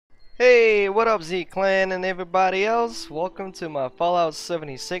Hey, what up Z Clan and everybody else? Welcome to my Fallout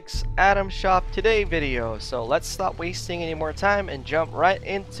 76 Atom Shop Today video. So let's stop wasting any more time and jump right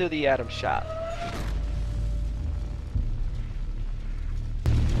into the Atom Shop.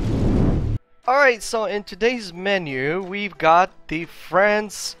 Alright, so in today's menu, we've got the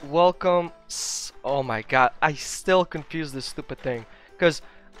Friends Welcome. Oh my god, I still confuse this stupid thing. Because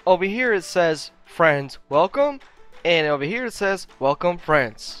over here it says Friends Welcome, and over here it says Welcome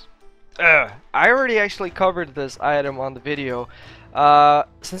Friends. I already actually covered this item on the video.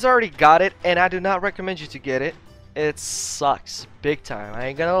 Since I already got it, and I do not recommend you to get it, it sucks big time. I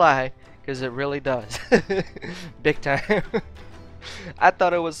ain't gonna lie, because it really does. Big time. I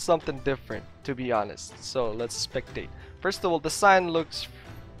thought it was something different, to be honest. So let's spectate. First of all, the sign looks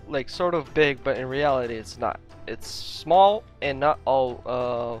like sort of big, but in reality it's not. It's small, and not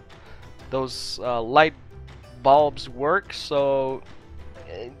all those light bulbs work, so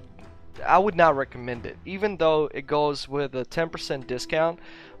I would not recommend it, even though it goes with a 10% discount.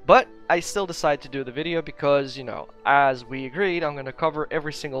 But I still decide to do the video because, you know, as we agreed, I'm gonna cover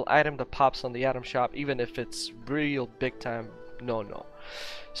every single item that pops on the Atom Shop, even if it's real big time no.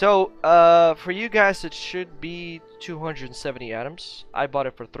 So for you guys, it should be 270 atoms. I bought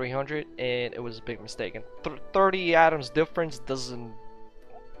it for 300 and it was a big mistake, and 30 atoms difference doesn't.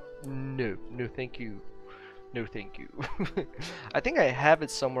 No thank you. No thank you. I think I have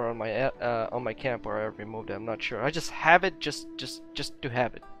it somewhere on my camp, or I removed it. I'm not sure. I just have it just to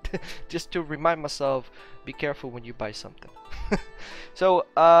have it. Just to remind myself, be careful when you buy something. So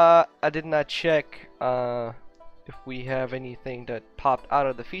I did not check if we have anything that popped out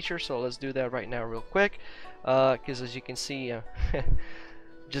of the feature, so let's do that right now real quick, because as you can see,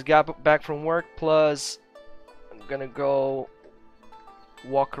 just got back from work, plus I'm gonna go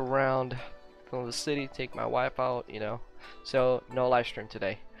walk around from the city, take my wife out, you know, so no live stream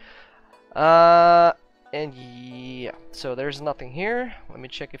today. And yeah, so there's nothing here. Let me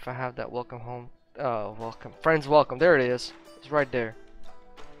check if I have that welcome home, welcome friends welcome. There it is. It's right there.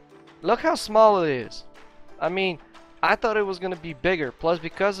 Look how small it is. I mean, I thought it was gonna be bigger, plus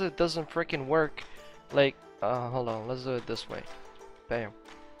because it doesn't freaking work, like hold on, let's do it this way. Bam.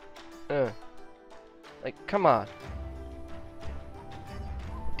 Like, come on,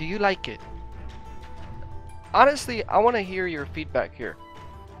 do you like it? Honestly, I want to hear your feedback here.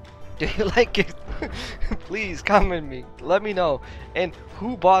 Do you like it? Please comment me, let me know. And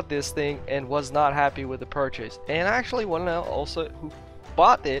who bought this thing and was not happy with the purchase, and I actually want to know also who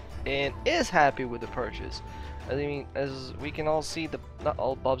bought it and is happy with the purchase. I mean, as we can all see, not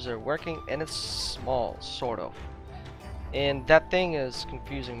all bulbs are working, and it's small, sort of, and that thing is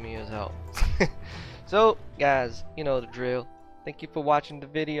confusing me as hell. So guys, you know the drill. Thank you for watching the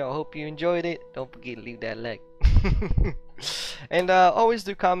video. I hope you enjoyed it. Don't forget to leave that like. And always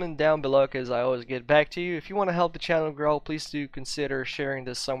do comment down below, because I always get back to you. If you want to help the channel grow, please do consider sharing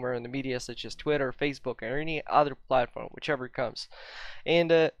this somewhere in the media, such as Twitter, Facebook, or any other platform, whichever comes.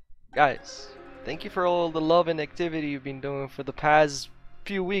 And guys, thank you for all the love and activity you've been doing for the past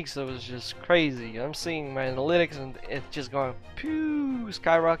few weeks. It was just crazy. I'm seeing my analytics and it's just going pew,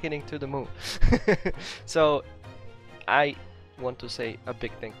 skyrocketing to the moon. So I want to say a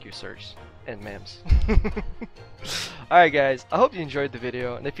big thank you, sirs and ma'ams. Alright guys, I hope you enjoyed the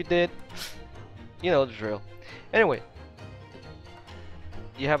video, and if you did, you know the drill. Anyway,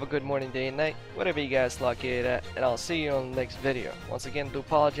 you have a good morning, day, and night, whatever you guys lock it at, and I'll see you on the next video. Once again, do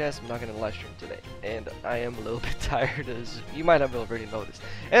apologize, I'm not going to live stream today, and I am a little bit tired, as you might have already noticed.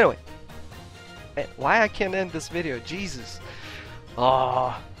 Anyway, why I can't end this video, Jesus.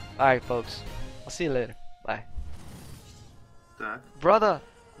 Oh, alright folks, I'll see you later, bye. Brother,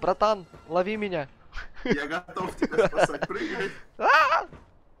 братан, лови меня. Я готов тебя спасать, прыгай.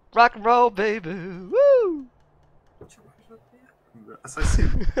 Rock and roll, baby. Woo!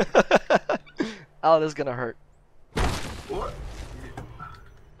 Ассасин. Oh, this is gonna hurt. О!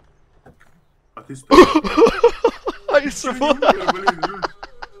 А ты стой. I survived.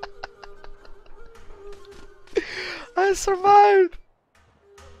 I survived.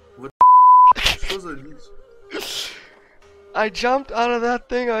 Вот что за дичь? I jumped out of that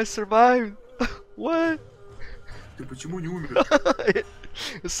thing. I survived. What? Ты почему не умер?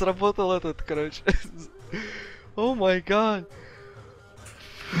 Сработал этот, короче. Oh my god.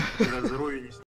 Здоровье не